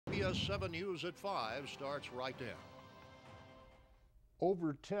CBS 7 News at 5 starts right now.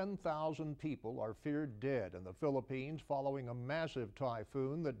 Over 10,000 people are feared dead in the Philippines following a massive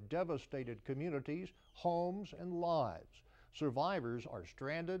typhoon that devastated communities, homes, and lives. Survivors are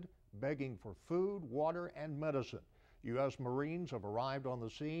stranded, begging for food, water, and medicine. U.S. Marines have arrived on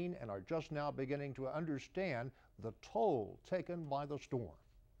the scene and are just now beginning to understand the toll taken by the storm.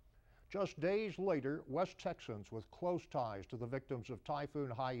 Just days later, West Texans with close ties to the victims of Typhoon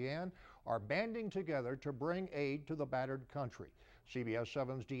Haiyan are banding together to bring aid to the battered country. CBS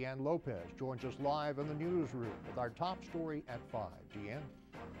 7's DeAnn Lopez joins us live in the newsroom with our top story at 5. DeAnn.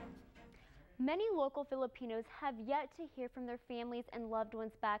 Many local Filipinos have yet to hear from their families and loved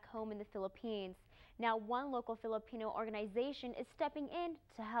ones back home in the Philippines. Now, one local Filipino organization is stepping in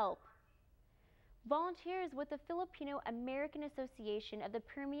to help. Volunteers with the Filipino-American Association of the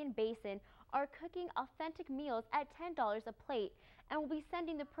Permian Basin are cooking authentic meals at $10 a plate and will be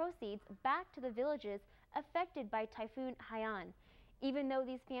sending the proceeds back to the villages affected by Typhoon Haiyan. Even though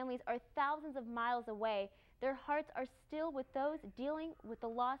these families are thousands of miles away, their hearts are still with those dealing with the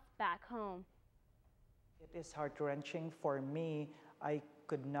loss back home. It is heart-wrenching for me. I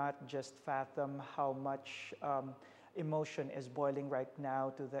could not just fathom how much emotion is boiling right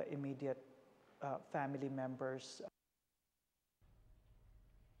now to the immediate family members.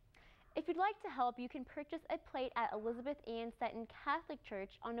 If you'd like to help, you can purchase a plate at Elizabeth Ann Seton Catholic Church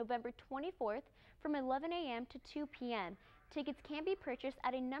on November 24th from 11 a.m. to 2 p.m. Tickets can be purchased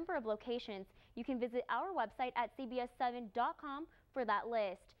at a number of locations. You can visit our website at cbs7.com for that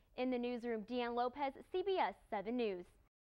list. In the newsroom, DeAnn Lopez, CBS 7 News.